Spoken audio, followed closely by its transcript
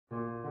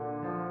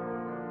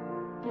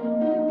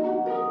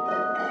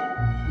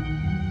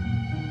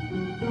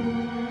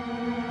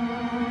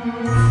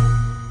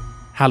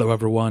Hello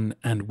everyone,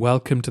 and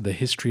welcome to the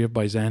History of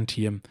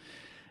Byzantium,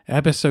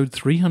 episode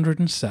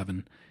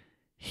 307,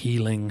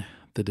 Healing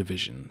the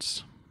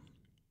Divisions.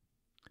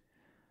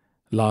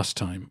 Last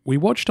time, we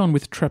watched on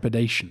with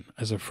trepidation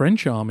as a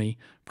French army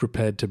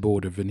prepared to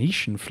board a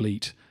Venetian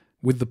fleet,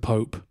 with the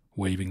Pope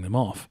waving them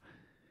off.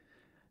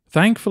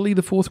 Thankfully,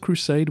 the Fourth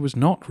Crusade was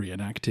not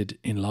reenacted,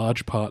 in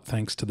large part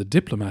thanks to the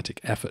diplomatic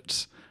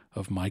efforts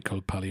of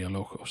Michael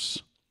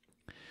Palaiologos.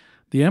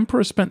 The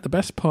emperor spent the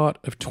best part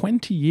of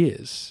 20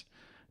 years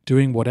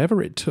doing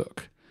whatever it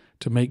took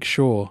to make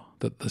sure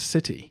that the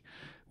city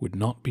would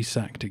not be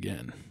sacked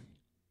again.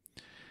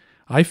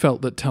 I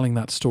felt that telling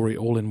that story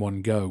all in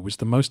one go was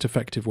the most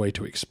effective way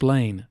to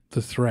explain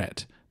the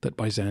threat that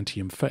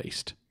Byzantium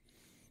faced.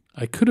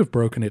 I could have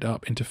broken it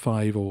up into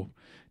 5 or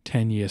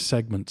 10-year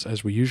segments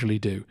as we usually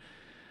do,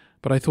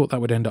 but I thought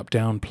that would end up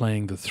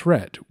downplaying the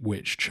threat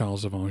which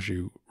Charles of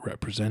Anjou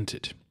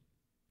represented.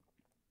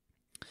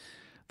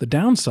 The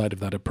downside of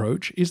that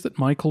approach is that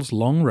Michael's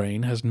long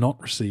reign has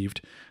not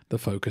received the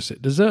focus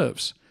it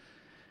deserves,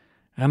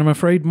 and I'm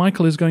afraid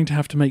Michael is going to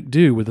have to make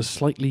do with a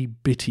slightly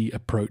bitty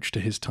approach to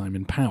his time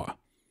in power.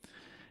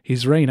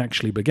 His reign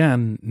actually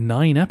began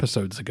 9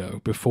 episodes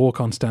ago, before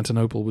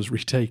Constantinople was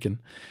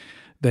retaken.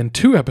 Then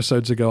 2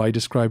 episodes ago I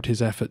described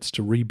his efforts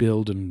to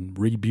rebuild and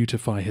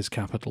re-beautify his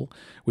capital,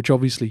 which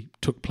obviously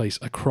took place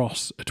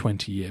across a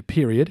 20-year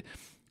period.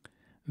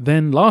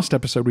 Then last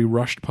episode we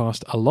rushed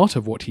past a lot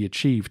of what he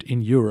achieved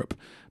in Europe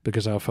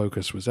because our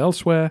focus was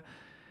elsewhere,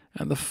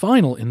 and the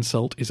final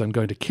insult is I'm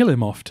going to kill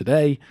him off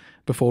today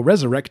before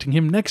resurrecting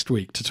him next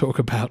week to talk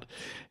about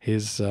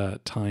his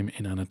time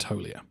in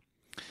Anatolia.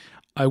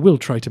 I will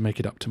try to make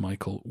it up to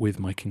Michael with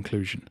my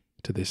conclusion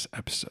to this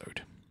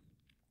episode.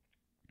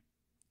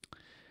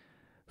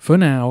 For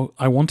now,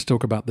 I want to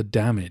talk about the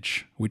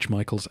damage which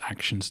Michael's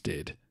actions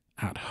did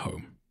at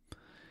home.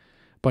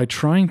 By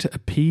trying to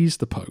appease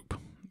the Pope,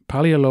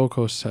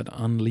 Palaiologos had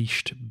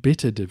unleashed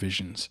bitter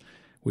divisions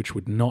which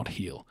would not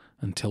heal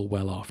until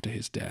well after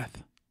his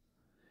death.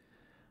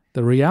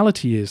 The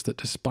reality is that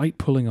despite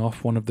pulling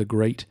off one of the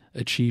great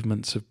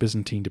achievements of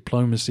Byzantine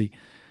diplomacy,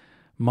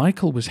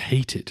 Michael was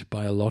hated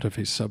by a lot of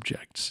his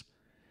subjects.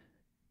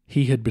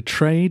 He had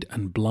betrayed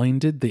and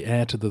blinded the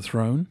heir to the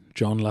throne,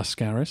 John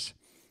Lascaris.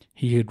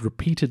 He had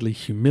repeatedly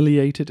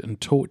humiliated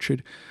and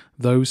tortured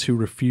those who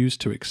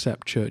refused to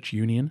accept church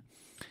union,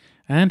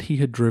 and he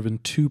had driven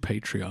 2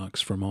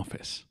 patriarchs from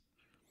office.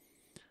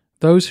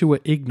 Those who were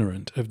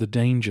ignorant of the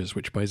dangers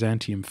which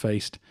Byzantium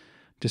faced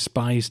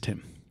despised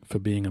him for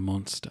being a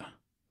monster,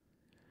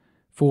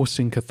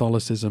 forcing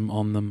Catholicism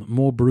on them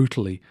more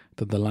brutally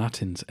than the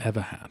Latins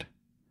ever had.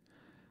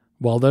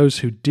 While those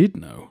who did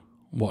know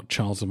what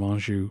Charles of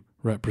Anjou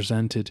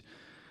represented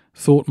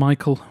thought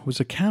Michael was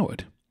a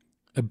coward,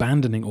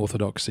 abandoning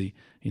orthodoxy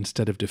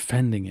instead of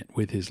defending it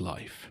with his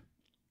life.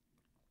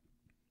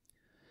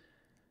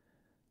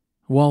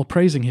 While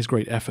praising his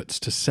great efforts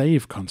to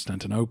save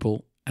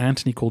Constantinople,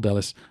 Anthony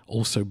Cordelis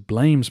also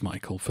blames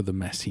Michael for the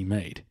mess he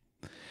made.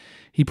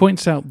 He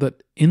points out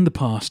that in the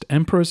past,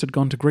 emperors had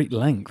gone to great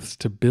lengths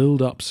to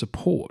build up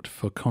support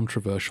for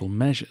controversial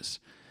measures,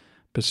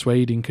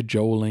 persuading,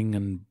 cajoling,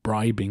 and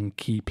bribing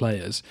key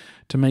players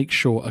to make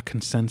sure a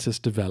consensus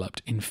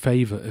developed in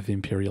favour of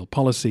imperial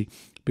policy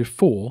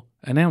before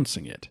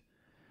announcing it.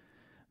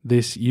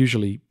 This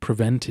usually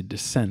prevented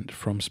dissent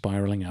from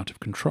spiralling out of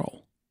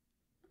control.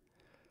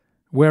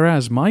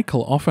 Whereas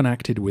Michael often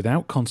acted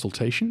without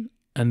consultation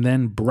and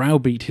then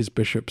browbeat his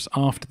bishops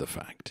after the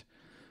fact,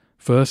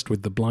 first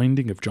with the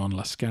blinding of John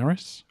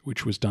Lascaris,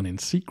 which was done in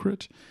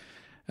secret,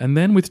 and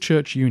then with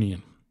church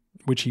union,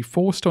 which he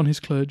forced on his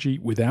clergy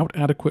without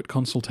adequate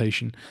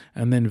consultation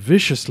and then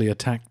viciously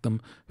attacked them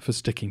for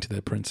sticking to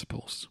their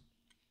principles.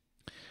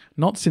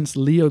 Not since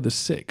Leo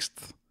VI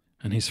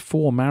and his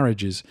 4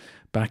 marriages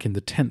back in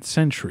the 10th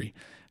century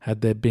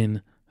had there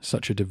been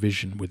such a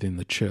division within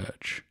the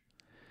church.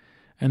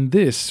 And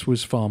this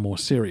was far more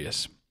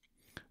serious.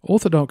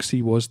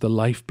 Orthodoxy was the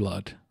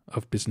lifeblood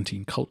of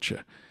Byzantine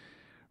culture.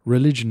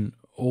 Religion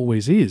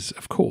always is,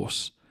 of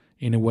course,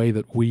 in a way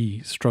that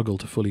we struggle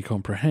to fully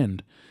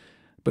comprehend,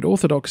 but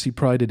orthodoxy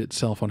prided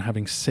itself on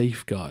having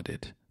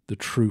safeguarded the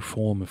true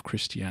form of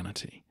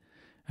Christianity,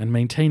 and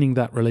maintaining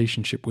that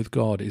relationship with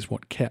God is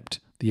what kept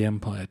the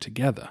empire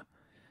together.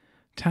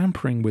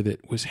 Tampering with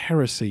it was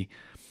heresy,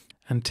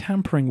 and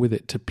tampering with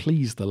it to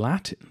please the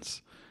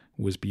Latins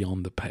was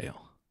beyond the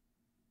pale.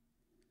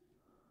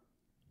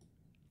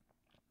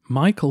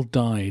 Michael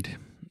died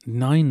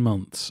 9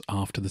 months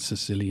after the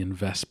Sicilian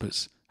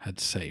Vespers had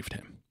saved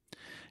him.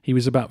 He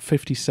was about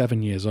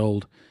 57 years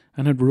old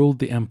and had ruled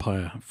the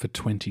empire for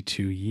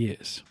 22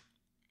 years.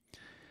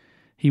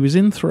 He was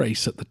in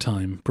Thrace at the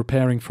time,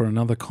 preparing for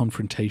another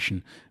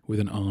confrontation with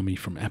an army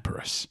from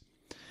Epirus.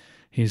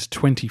 His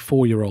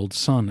 24-year-old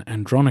son,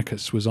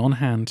 Andronikos, was on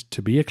hand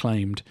to be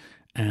acclaimed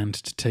and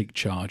to take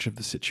charge of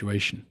the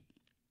situation.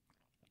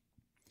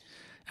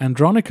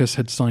 Andronikos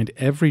had signed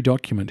every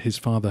document his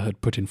father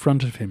had put in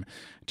front of him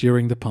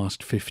during the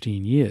past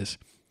 15 years.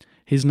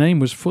 His name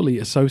was fully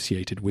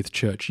associated with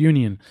church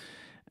union,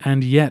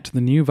 and yet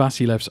the new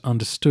Vasilevs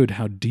understood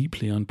how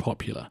deeply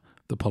unpopular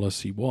the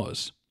policy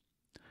was.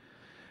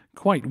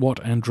 Quite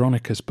what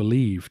Andronikos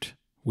believed,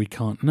 we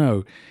can't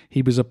know.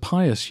 He was a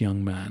pious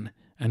young man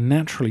and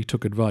naturally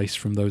took advice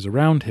from those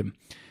around him,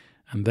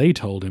 and they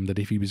told him that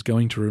if he was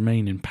going to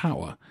remain in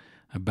power,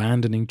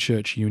 abandoning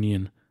church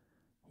union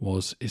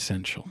was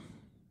essential.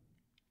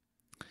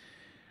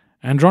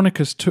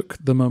 Andronikos took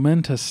the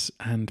momentous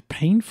and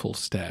painful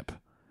step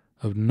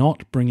of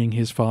not bringing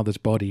his father's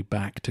body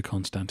back to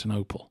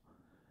Constantinople.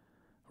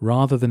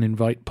 Rather than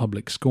invite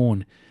public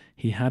scorn,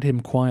 he had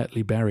him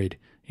quietly buried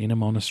in a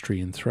monastery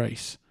in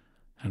Thrace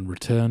and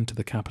returned to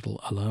the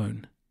capital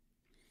alone.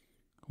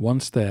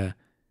 Once there,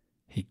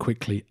 he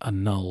quickly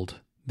annulled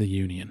the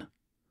union.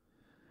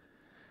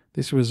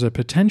 This was a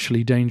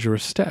potentially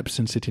dangerous step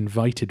since it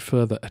invited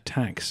further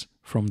attacks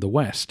from the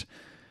west,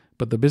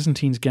 but the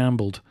Byzantines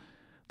gambled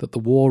that the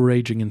war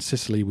raging in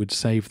Sicily would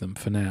save them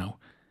for now,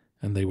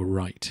 and they were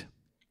right.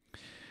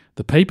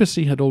 The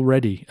papacy had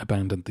already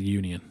abandoned the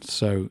union,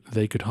 so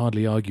they could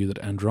hardly argue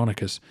that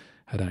Andronikos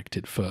had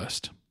acted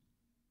first.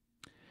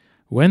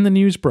 When the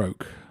news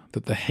broke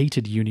that the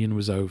hated union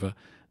was over,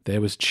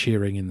 there was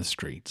cheering in the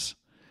streets.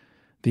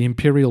 The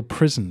imperial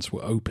prisons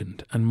were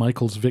opened, and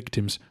Michael's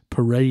victims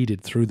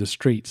paraded through the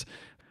streets.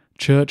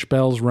 Church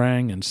bells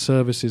rang, and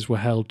services were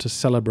held to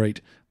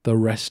celebrate the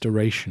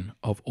restoration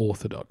of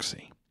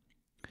orthodoxy.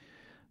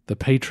 The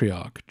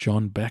patriarch,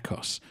 John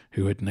Bekos,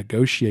 who had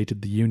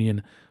negotiated the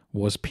union,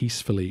 was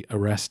peacefully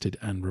arrested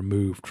and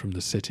removed from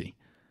the city.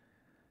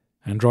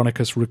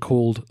 Andronikos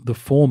recalled the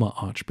former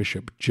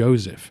Archbishop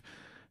Joseph,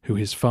 who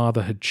his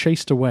father had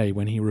chased away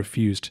when he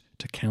refused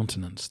to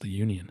countenance the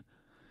union.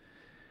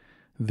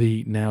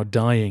 The now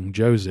dying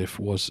Joseph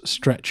was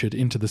stretchered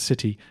into the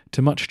city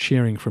to much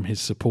cheering from his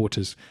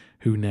supporters,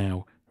 who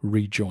now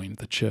rejoined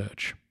the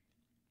church.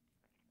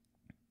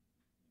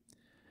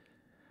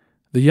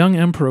 The young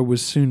emperor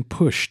was soon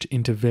pushed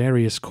into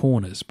various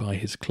corners by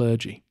his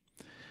clergy.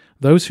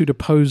 Those who'd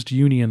opposed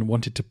union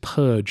wanted to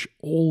purge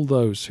all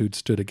those who'd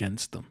stood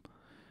against them.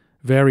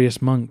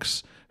 Various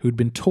monks who'd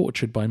been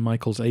tortured by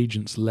Michael's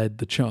agents led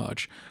the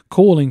charge,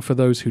 calling for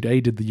those who'd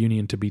aided the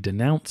union to be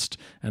denounced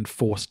and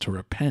forced to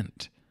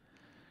repent.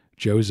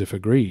 Joseph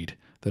agreed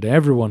that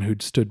everyone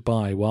who'd stood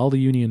by while the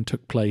union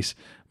took place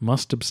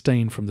must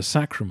abstain from the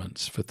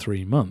sacraments for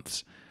 3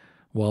 months,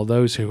 while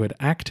those who had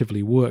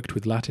actively worked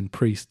with Latin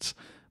priests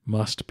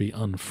must be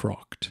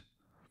unfrocked.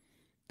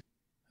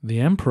 The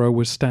emperor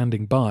was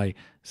standing by,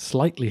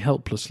 slightly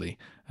helplessly,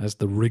 as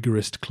the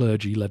rigorous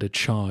clergy led a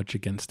charge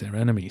against their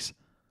enemies.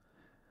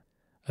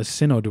 A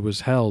synod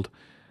was held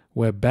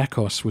where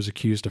Bekos was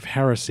accused of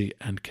heresy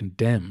and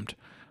condemned,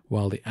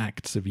 while the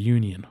Acts of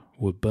Union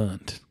were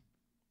burnt.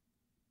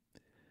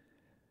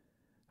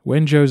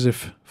 When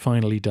Joseph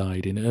finally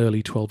died in early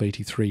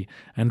 1283,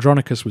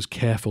 Andronikos was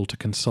careful to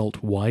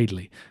consult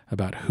widely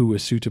about who a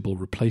suitable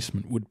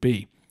replacement would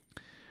be.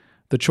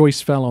 The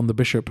choice fell on the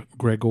bishop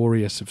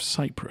Gregorius of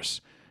Cyprus,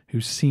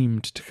 who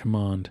seemed to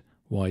command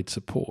wide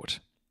support.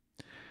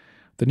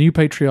 The new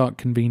patriarch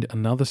convened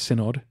another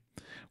synod,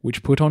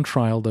 which put on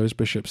trial those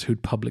bishops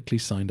who'd publicly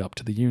signed up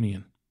to the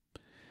union.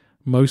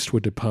 Most were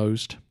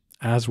deposed,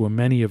 as were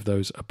many of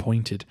those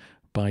appointed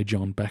by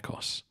John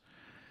Bekos.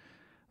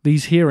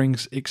 These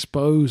hearings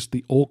exposed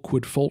the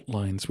awkward fault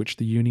lines which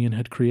the union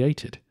had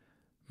created.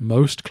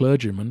 Most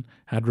clergymen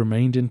had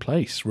remained in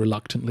place,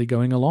 reluctantly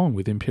going along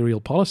with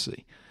imperial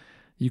policy.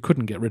 You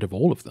couldn't get rid of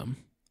all of them.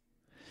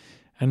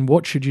 And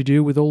what should you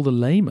do with all the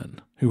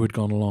laymen who had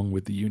gone along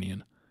with the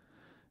union?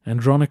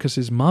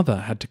 Andronikos'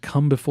 mother had to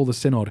come before the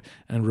synod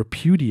and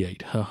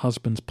repudiate her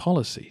husband's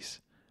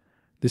policies.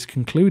 This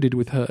concluded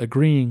with her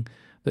agreeing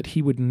that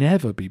he would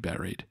never be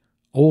buried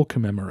or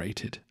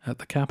commemorated at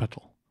the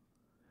capital.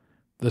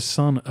 The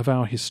son of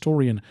our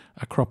historian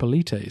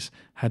Acropolites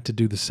had to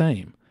do the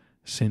same,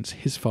 since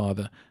his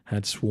father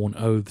had sworn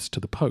oaths to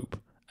the Pope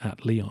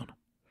at Lyon.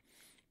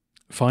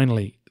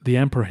 Finally, the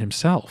emperor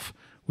himself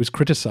was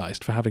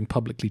criticized for having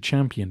publicly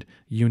championed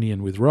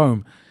union with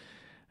Rome.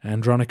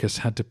 Andronikos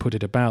had to put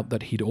it about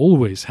that he'd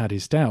always had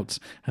his doubts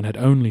and had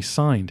only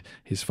signed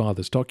his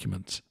father's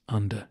documents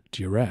under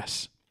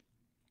duress.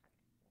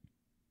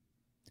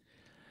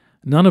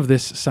 None of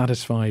this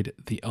satisfied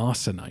the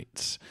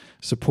Arsenites,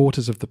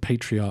 supporters of the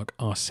patriarch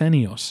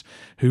Arsenios,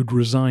 who'd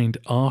resigned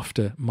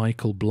after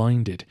Michael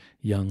blinded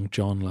young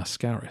John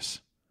Lascaris.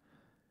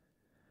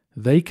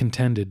 They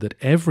contended that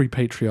every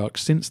patriarch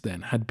since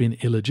then had been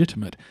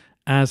illegitimate,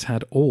 as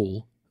had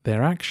all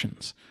their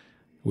actions,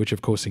 which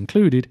of course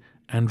included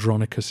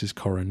Andronikos'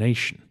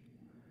 coronation.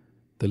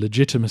 The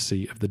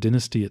legitimacy of the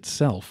dynasty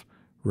itself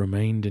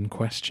remained in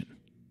question.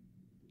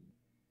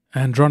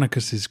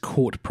 Andronikos'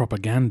 court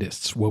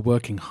propagandists were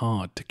working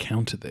hard to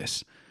counter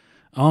this,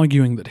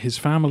 arguing that his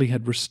family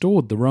had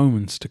restored the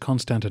Romans to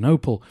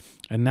Constantinople,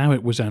 and now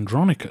it was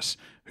Andronikos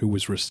who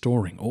was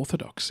restoring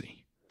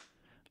orthodoxy.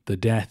 The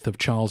death of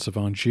Charles of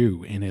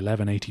Anjou in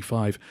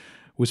 1185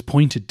 was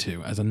pointed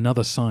to as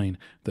another sign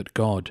that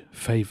God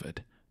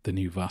favoured the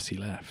new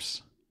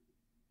Vasilevs.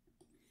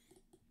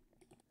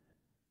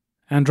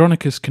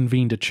 Andronikos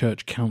convened a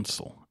church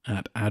council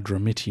at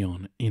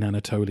Adramyttion in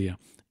Anatolia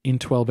in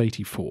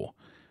 1284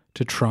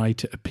 to try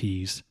to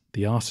appease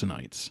the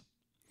Arsenites.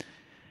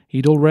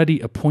 He'd already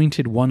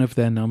appointed one of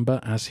their number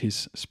as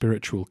his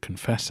spiritual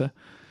confessor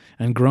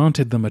and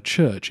granted them a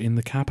church in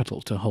the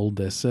capital to hold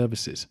their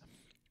services.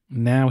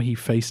 Now he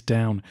faced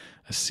down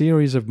a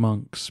series of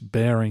monks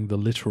bearing the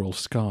literal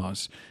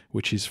scars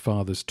which his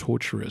father's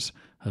torturers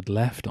had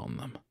left on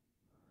them.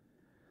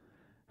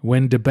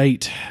 When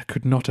debate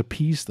could not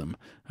appease them,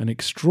 an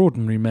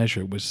extraordinary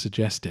measure was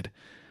suggested,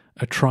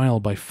 a trial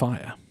by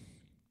fire.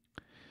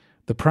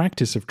 The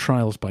practice of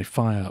trials by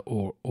fire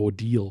or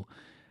ordeal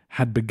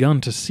had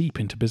begun to seep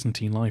into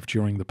Byzantine life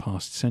during the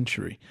past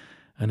century,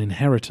 an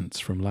inheritance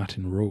from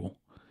Latin rule.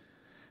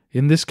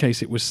 In this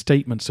case, it was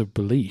statements of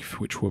belief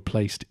which were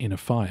placed in a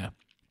fire,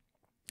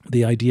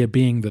 the idea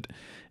being that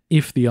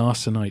if the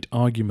Arsenite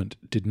argument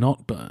did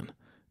not burn,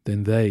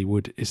 then they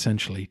would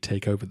essentially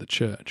take over the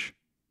church.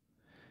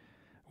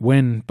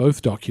 When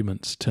both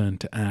documents turned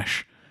to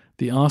ash,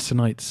 the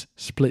Arsenites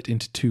split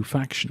into two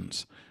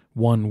factions,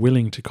 one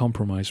willing to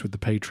compromise with the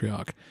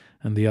Patriarch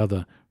and the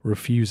other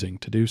refusing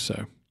to do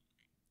so.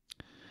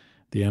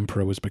 The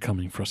emperor was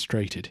becoming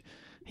frustrated.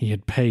 He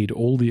had paid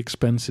all the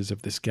expenses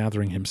of this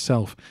gathering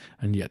himself,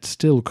 and yet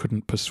still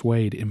couldn't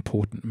persuade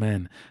important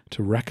men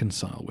to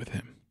reconcile with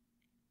him.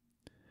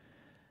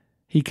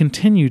 He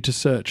continued to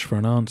search for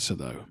an answer,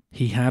 though.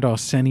 He had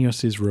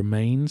Arsenios's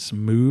remains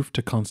moved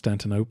to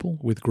Constantinople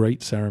with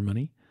great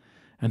ceremony,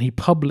 and he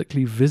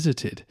publicly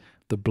visited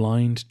the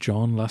blind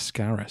John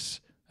Lascaris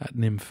at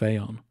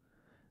Nymphaeon.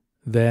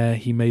 There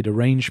he made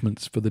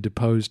arrangements for the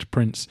deposed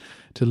prince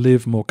to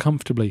live more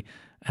comfortably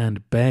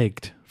and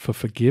begged for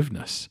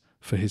forgiveness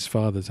for his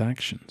father's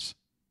actions.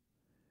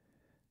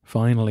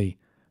 Finally,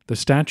 the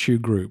statue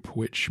group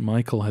which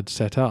Michael had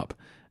set up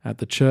at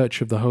the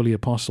Church of the Holy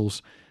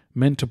Apostles,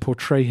 meant to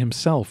portray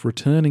himself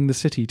returning the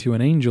city to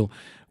an angel,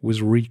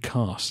 was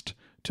recast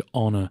to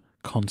honour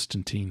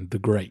Constantine the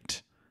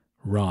Great,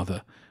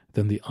 rather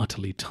than the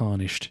utterly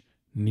tarnished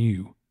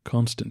new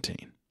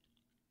Constantine.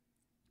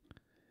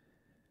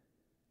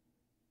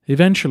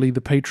 Eventually,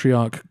 the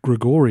Patriarch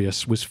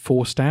Gregorius was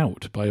forced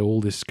out by all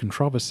this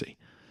controversy.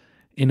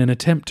 In an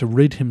attempt to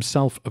rid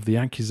himself of the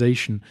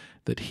accusation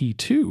that he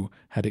too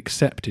had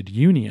accepted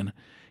union,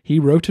 he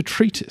wrote a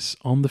treatise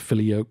on the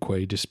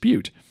Filioque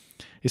dispute,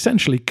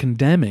 essentially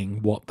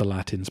condemning what the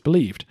Latins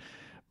believed.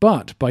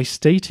 But by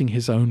stating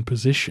his own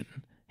position,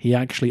 he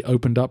actually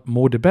opened up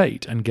more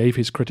debate and gave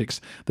his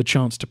critics the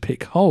chance to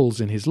pick holes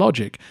in his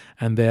logic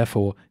and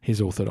therefore his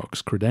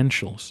orthodox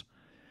credentials.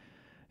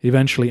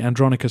 Eventually,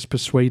 Andronikos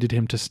persuaded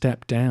him to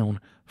step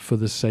down for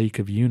the sake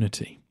of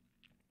unity.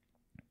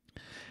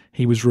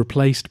 He was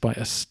replaced by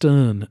a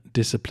stern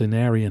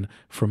disciplinarian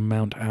from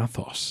Mount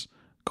Athos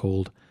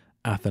called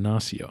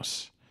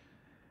Athanasios.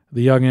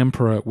 The young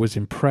emperor was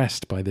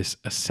impressed by this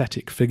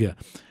ascetic figure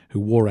who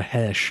wore a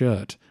hair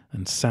shirt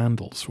and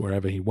sandals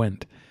wherever he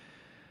went.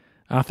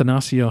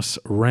 Athanasios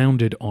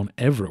rounded on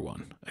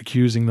everyone,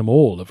 accusing them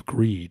all of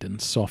greed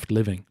and soft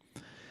living.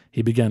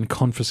 He began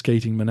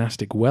confiscating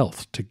monastic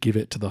wealth to give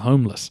it to the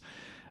homeless,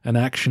 an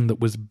action that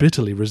was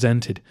bitterly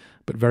resented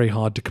but very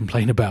hard to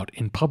complain about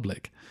in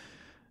public.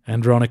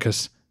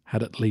 Andronikos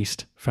had at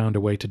least found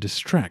a way to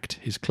distract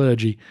his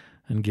clergy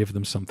and give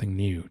them something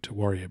new to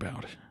worry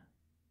about.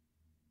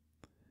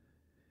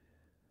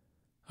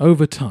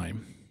 Over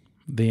time,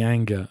 the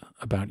anger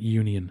about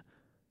union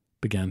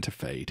began to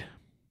fade.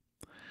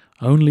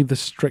 Only the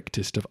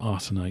strictest of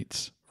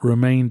Arsenites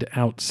remained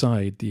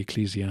outside the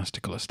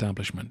ecclesiastical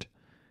establishment,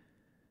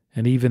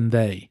 and even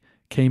they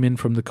came in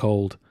from the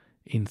cold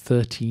in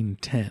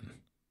 1310,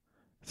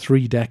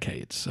 3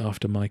 decades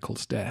after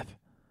Michael's death.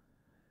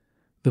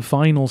 The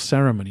final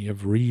ceremony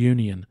of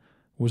reunion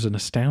was an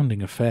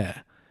astounding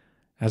affair,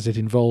 as it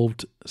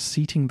involved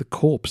seating the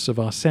corpse of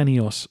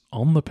Arsenios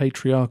on the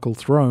patriarchal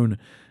throne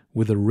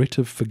with a writ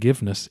of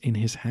forgiveness in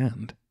his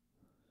hand.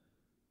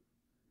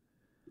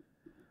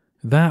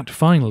 That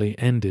finally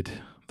ended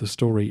the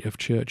story of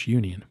church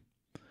union.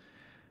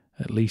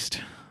 At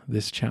least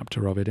this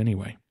chapter of it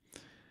anyway.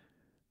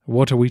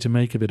 What are we to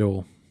make of it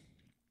all?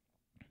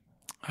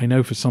 I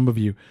know for some of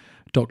you,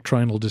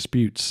 doctrinal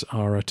disputes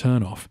are a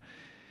turn-off.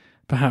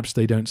 Perhaps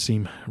they don't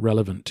seem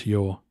relevant to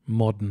your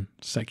modern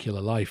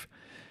secular life,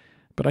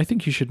 but I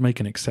think you should make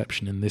an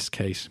exception in this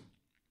case.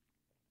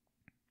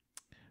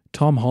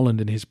 Tom Holland,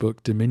 in his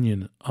book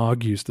Dominion,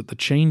 argues that the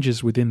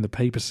changes within the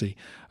papacy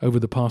over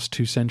the past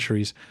 2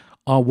 centuries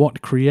are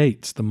what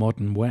creates the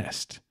modern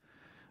West,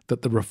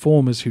 that the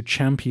reformers who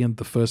championed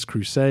the First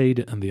Crusade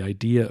and the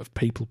idea of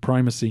papal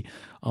primacy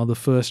are the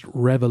first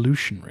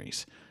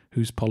revolutionaries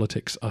whose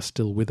politics are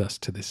still with us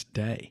to this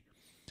day.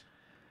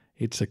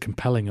 It's a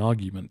compelling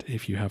argument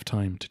if you have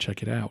time to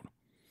check it out.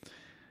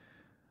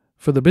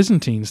 For the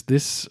Byzantines,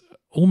 this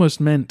almost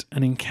meant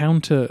an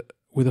encounter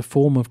with a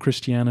form of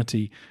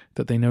Christianity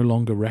that they no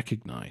longer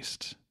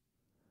recognized.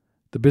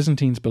 The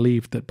Byzantines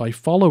believed that by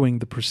following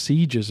the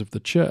procedures of the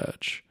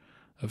church,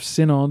 of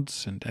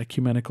synods and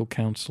ecumenical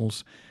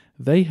councils,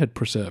 they had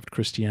preserved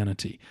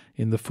Christianity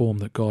in the form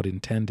that God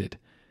intended.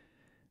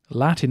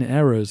 Latin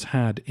errors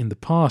had in the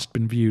past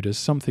been viewed as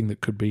something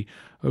that could be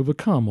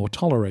overcome or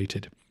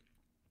tolerated.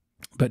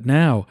 But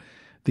now,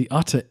 the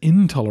utter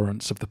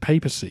intolerance of the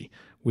papacy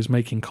was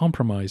making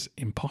compromise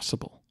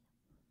impossible.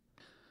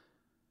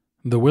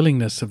 The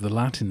willingness of the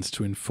Latins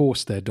to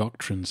enforce their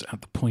doctrines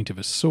at the point of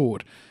a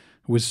sword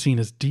was seen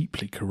as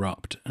deeply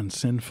corrupt and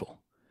sinful,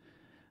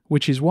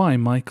 which is why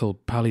Michael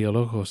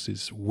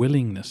Palaiologos'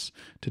 willingness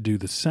to do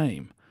the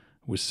same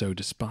was so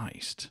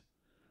despised.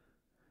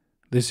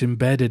 This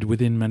embedded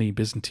within many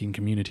Byzantine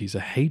communities a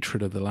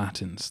hatred of the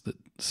Latins that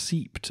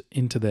seeped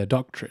into their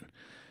doctrine.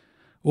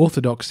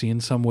 Orthodoxy in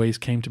some ways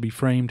came to be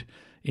framed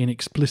in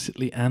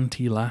explicitly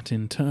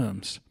anti-Latin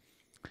terms.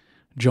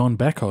 John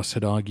Bekos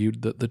had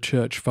argued that the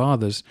Church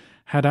Fathers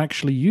had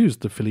actually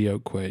used the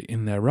Filioque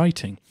in their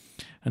writing,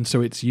 and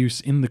so its use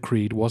in the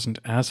Creed wasn't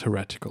as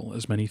heretical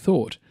as many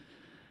thought.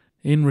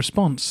 In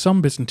response,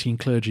 some Byzantine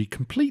clergy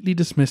completely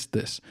dismissed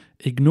this,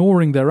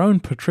 ignoring their own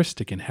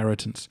patristic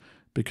inheritance,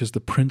 because the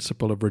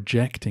principle of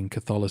rejecting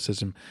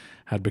Catholicism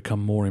had become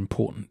more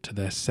important to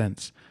their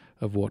sense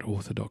of what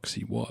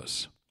orthodoxy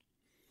was.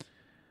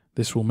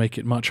 This will make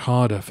it much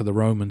harder for the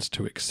Romans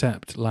to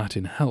accept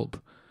Latin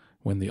help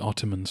when the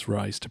Ottomans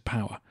rise to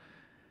power,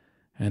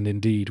 and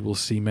indeed we'll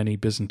see many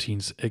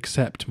Byzantines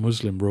accept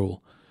Muslim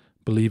rule,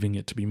 believing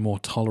it to be more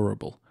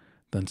tolerable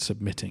than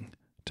submitting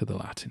to the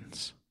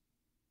Latins.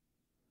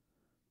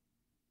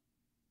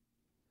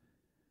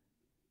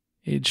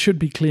 It should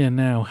be clear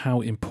now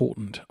how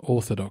important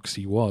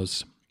orthodoxy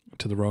was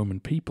to the Roman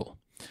people.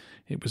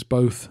 It was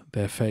both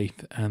their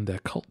faith and their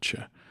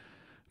culture.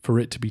 For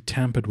it to be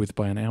tampered with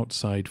by an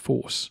outside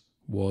force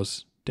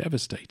was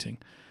devastating,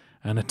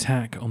 an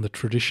attack on the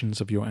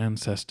traditions of your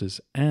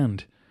ancestors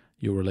and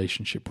your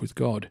relationship with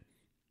God.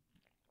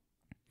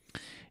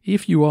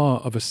 If you are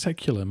of a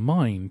secular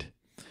mind,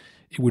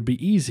 it would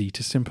be easy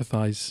to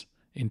sympathize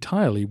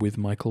entirely with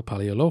Michael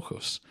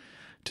Palaiologos,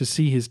 to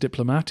see his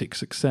diplomatic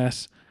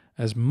success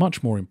as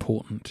much more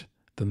important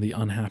than the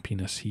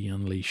unhappiness he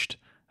unleashed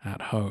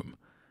at home.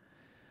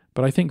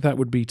 But I think that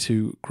would be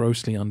to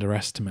grossly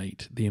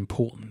underestimate the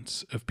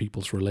importance of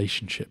people's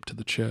relationship to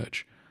the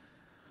church.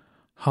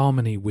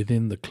 Harmony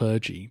within the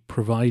clergy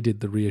provided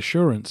the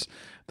reassurance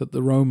that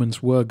the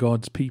Romans were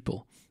God's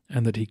people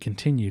and that he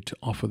continued to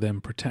offer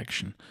them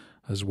protection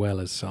as well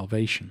as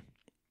salvation.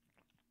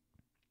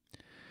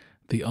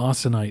 The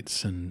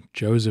Arsenites and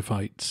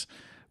Josephites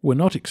were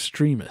not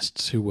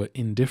extremists who were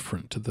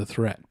indifferent to the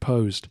threat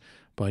posed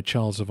by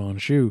Charles of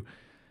Anjou.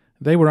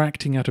 They were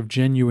acting out of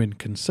genuine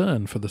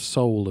concern for the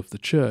soul of the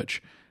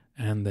church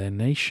and their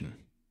nation.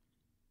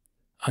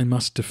 I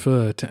must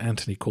defer to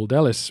Anthony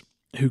Caldelis,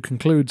 who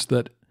concludes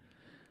that,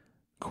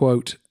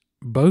 quote,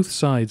 both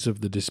sides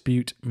of the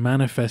dispute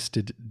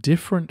manifested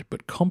different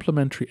but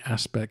complementary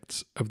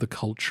aspects of the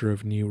culture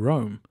of New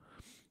Rome,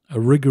 a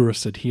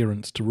rigorous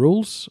adherence to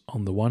rules,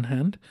 on the one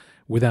hand,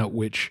 without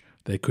which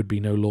there could be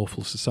no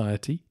lawful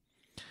society,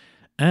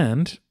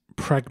 and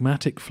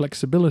pragmatic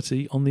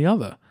flexibility on the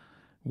other,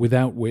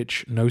 without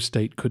which no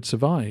state could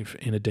survive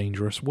in a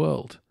dangerous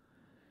world.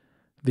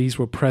 These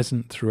were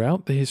present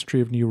throughout the history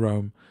of New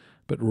Rome,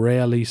 but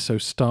rarely so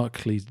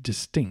starkly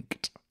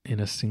distinct in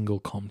a single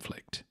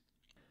conflict.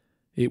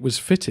 It was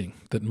fitting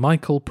that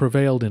Michael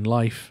prevailed in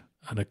life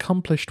and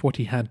accomplished what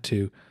he had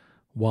to,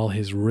 while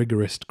his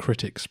rigorous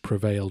critics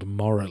prevailed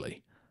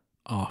morally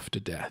after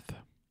death.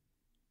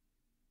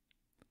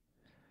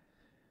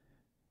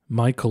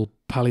 Michael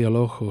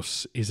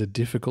Palaiologos is a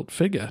difficult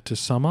figure to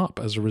sum up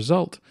as a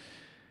result.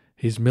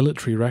 His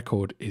military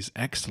record is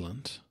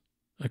excellent.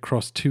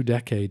 Across 2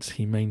 decades,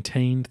 he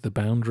maintained the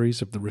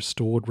boundaries of the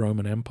restored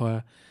Roman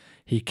Empire.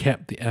 He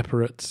kept the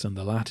Epirates and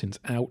the Latins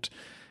out,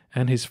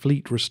 and his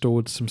fleet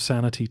restored some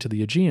sanity to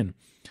the Aegean.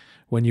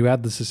 When you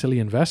add the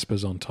Sicilian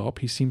Vespers on top,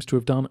 he seems to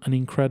have done an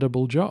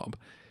incredible job.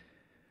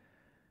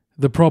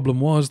 The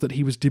problem was that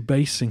he was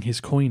debasing his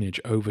coinage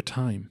over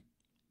time.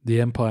 The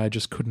empire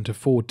just couldn't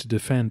afford to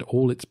defend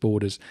all its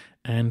borders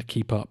and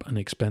keep up an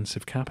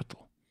expensive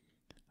capital.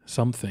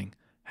 Something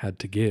had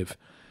to give,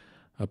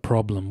 a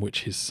problem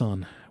which his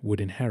son would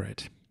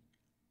inherit.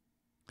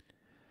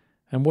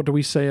 And what do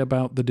we say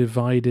about the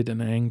divided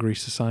and angry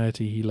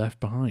society he left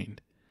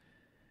behind?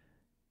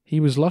 He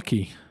was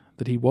lucky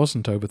that he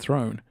wasn't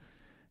overthrown.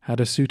 Had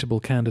a suitable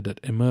candidate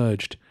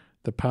emerged,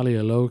 the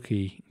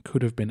Palaiologi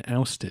could have been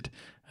ousted,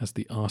 as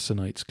the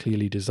Arsenites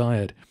clearly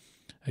desired.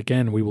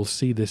 Again, we will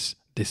see this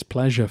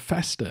displeasure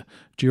fester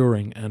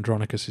during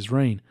Andronikos'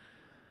 reign.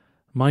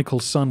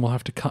 Michael's son will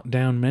have to cut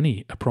down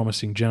many a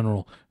promising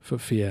general for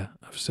fear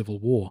of civil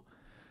war,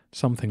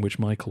 something which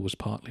Michael was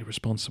partly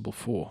responsible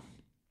for.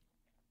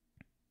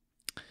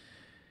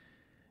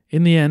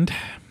 In the end,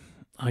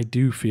 I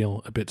do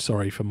feel a bit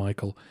sorry for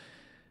Michael.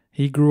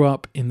 He grew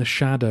up in the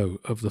shadow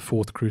of the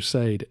Fourth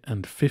Crusade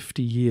and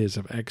 50 years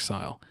of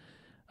exile,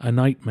 a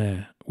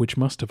nightmare which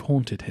must have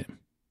haunted him.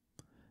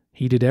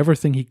 He did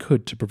everything he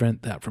could to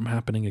prevent that from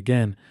happening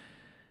again,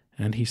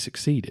 and he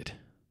succeeded.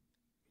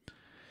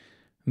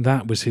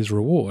 That was his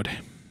reward.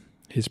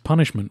 His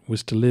punishment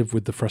was to live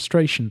with the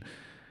frustration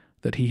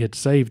that he had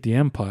saved the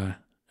empire,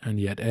 and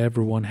yet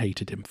everyone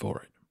hated him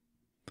for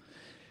it.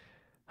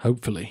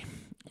 Hopefully,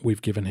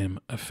 we've given him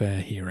a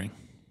fair hearing.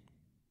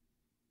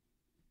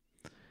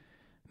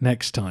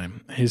 Next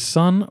time, his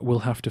son will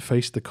have to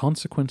face the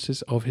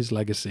consequences of his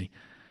legacy.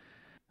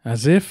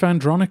 As if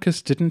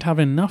Andronikos didn't have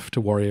enough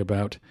to worry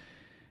about,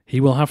 he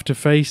will have to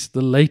face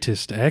the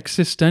latest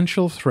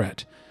existential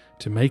threat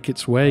to make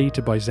its way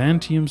to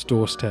Byzantium's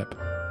doorstep,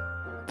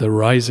 the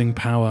rising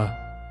power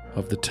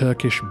of the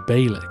Turkish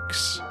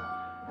beyliks,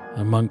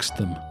 amongst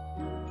them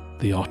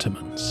the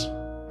Ottomans.